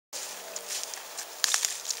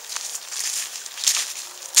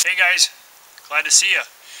Hey guys, glad to see you,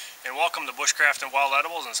 and welcome to Bushcraft and Wild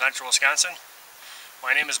Edibles in central Wisconsin.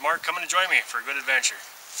 My name is Mark, coming to join me for a good adventure.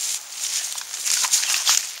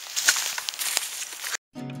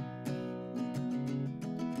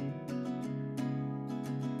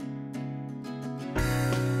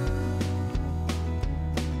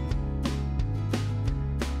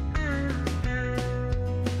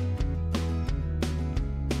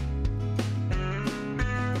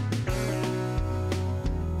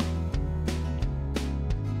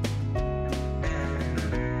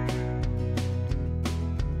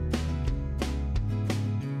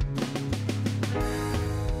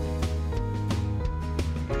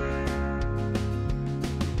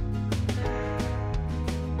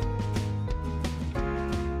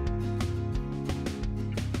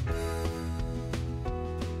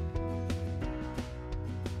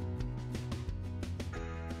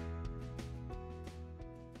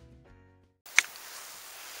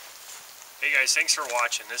 Hey guys, thanks for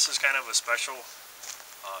watching. This is kind of a special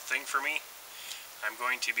thing for me. I'm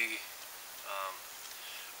going to be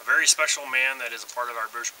a very special man that is a part of our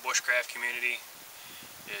bushcraft community.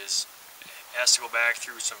 Has to go back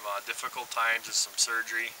through some difficult times and some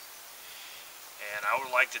surgery, and I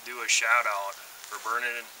would like to do a shout out for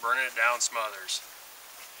Burning It Down Smothers.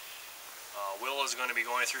 Will is going to be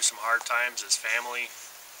going through some hard times, his family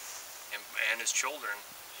and his children.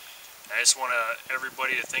 I just want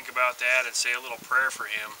everybody to think about that and say a little prayer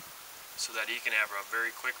for him so that he can have a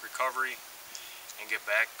very quick recovery and get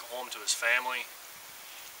back home to his family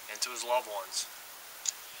and to his loved ones.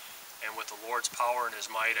 And with the Lord's power and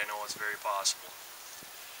his might, I know it's very possible.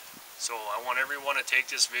 So I want everyone to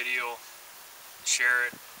take this video,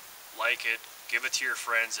 share it, like it, give it to your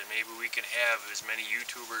friends, and maybe we can have as many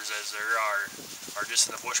YouTubers as there are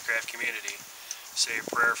just in the bushcraft community say a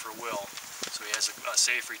prayer for Will, so he has a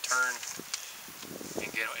safe return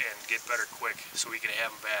and get better quick, so we can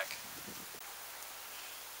have him back.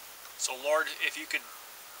 So Lord, if you could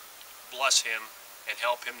bless him and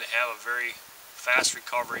help him to have a very fast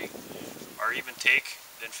recovery, or even take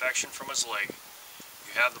the infection from his leg,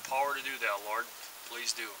 you have the power to do that, Lord.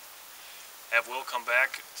 Please do. Have Will come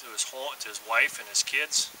back to his home, to his wife and his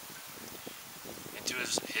kids, and to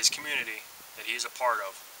his community that he is a part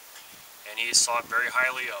of, and he is thought very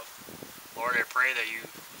highly of. Lord, I pray that you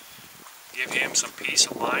give him some peace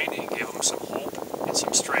of mind and give him some hope and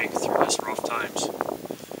some strength through this rough times.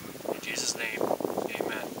 In Jesus' name,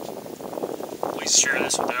 amen. Please share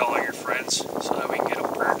this with all your friends so that we can get a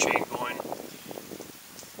prayer chain going.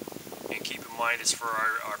 And keep in mind, it's for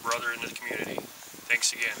our brother in the community.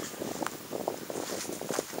 Thanks again.